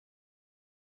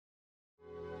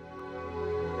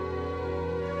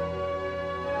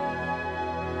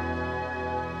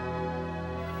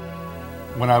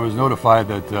When I was notified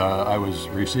that I was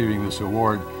receiving this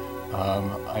award,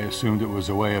 I assumed it was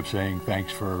a way of saying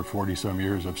thanks for 40-some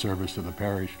years of service to the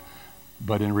parish.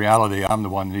 But in reality, I'm the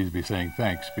one that needs to be saying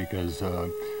thanks, because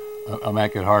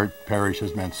Immaculate Heart Parish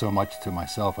has meant so much to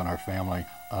myself and our family.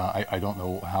 I don't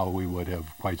know how we would have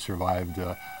quite survived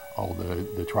all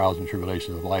the trials and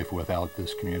tribulations of life without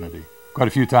this community. Quite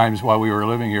a few times while we were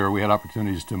living here, we had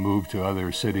opportunities to move to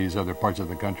other cities, other parts of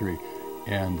the country.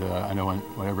 And I know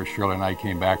whenever Shirley and I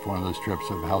came back from one of those trips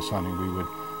of house hunting, we would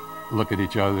look at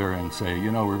each other and say,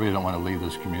 you know, we really don't want to leave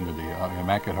this community.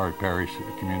 Immaculate Heart Parish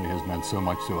community has meant so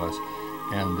much to us.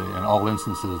 And in all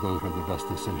instances, those were the best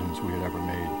decisions we had ever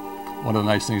made. One of the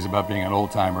nice things about being an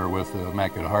old-timer with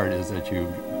Immaculate Heart is that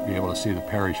you be able to see the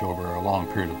parish over a long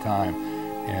period of time.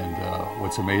 And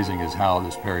what's amazing is how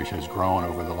this parish has grown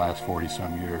over the last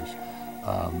 40-some years.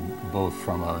 Both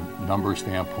from a number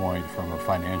standpoint, from a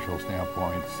financial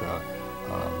standpoint,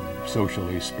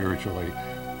 socially, spiritually.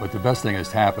 But the best thing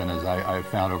that's happened is I've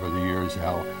found over the years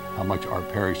how much our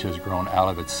parish has grown out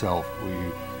of itself.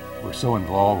 We're so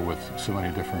involved with so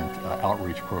many different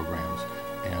outreach programs,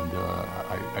 and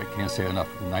I can't say enough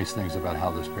nice things about how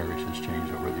this parish has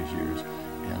changed over these years,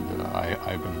 and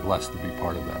I've been blessed to be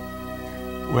part of that.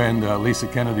 When Lisa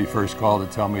Kennedy first called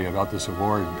to tell me about this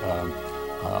award,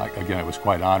 again, I was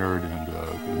quite honored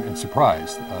and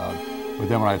surprised. But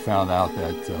then when I found out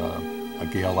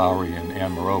that Gail Lowry and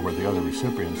Ann Moreau were the other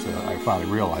recipients, I finally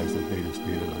realized that they just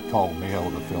needed a tall male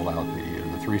to fill out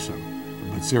the threesome.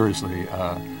 But seriously,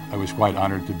 I was quite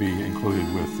honored to be included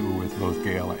with both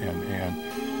Gail and Ann,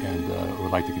 and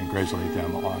would like to congratulate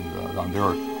them on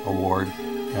their award,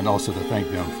 and also to thank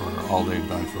them for all they've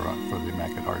done for the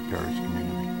Immaculate Heart Parish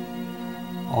community.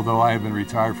 Although I have been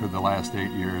retired for the last 8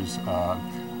 years,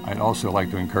 I'd also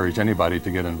like to encourage anybody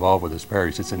to get involved with this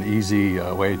parish. It's an easy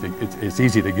way it's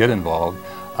easy to get involved.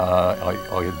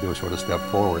 All you have to do is sort of step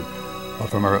forward. But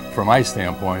from my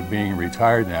standpoint, being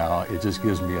retired now, it just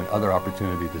gives me another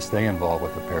opportunity to stay involved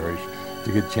with the parish,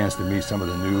 to get a chance to meet some of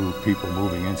the new people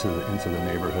moving into the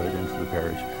neighborhood, into the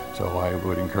parish. So I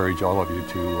would encourage all of you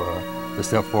to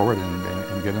step forward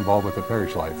and get involved with the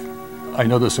parish life. I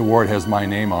know this award has my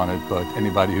name on it, but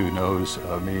anybody who knows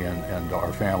me and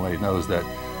our family knows that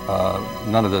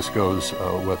none of this goes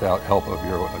without help of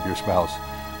your spouse.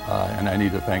 And I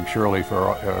need to thank Shirley for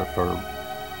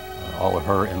all of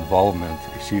her involvement.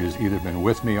 She has either been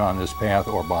with me on this path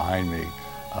or behind me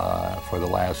for the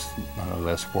last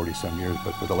 40-some years,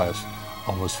 but for the last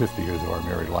almost 50 years of our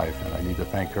married life. And I need to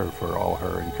thank her for all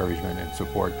her encouragement and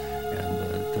support,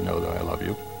 and to know that I love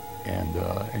you. And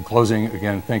in closing,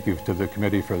 again, thank you to the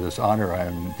committee for this honor. I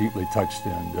am deeply touched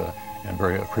and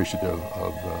very appreciative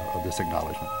of this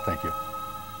acknowledgement. Thank you.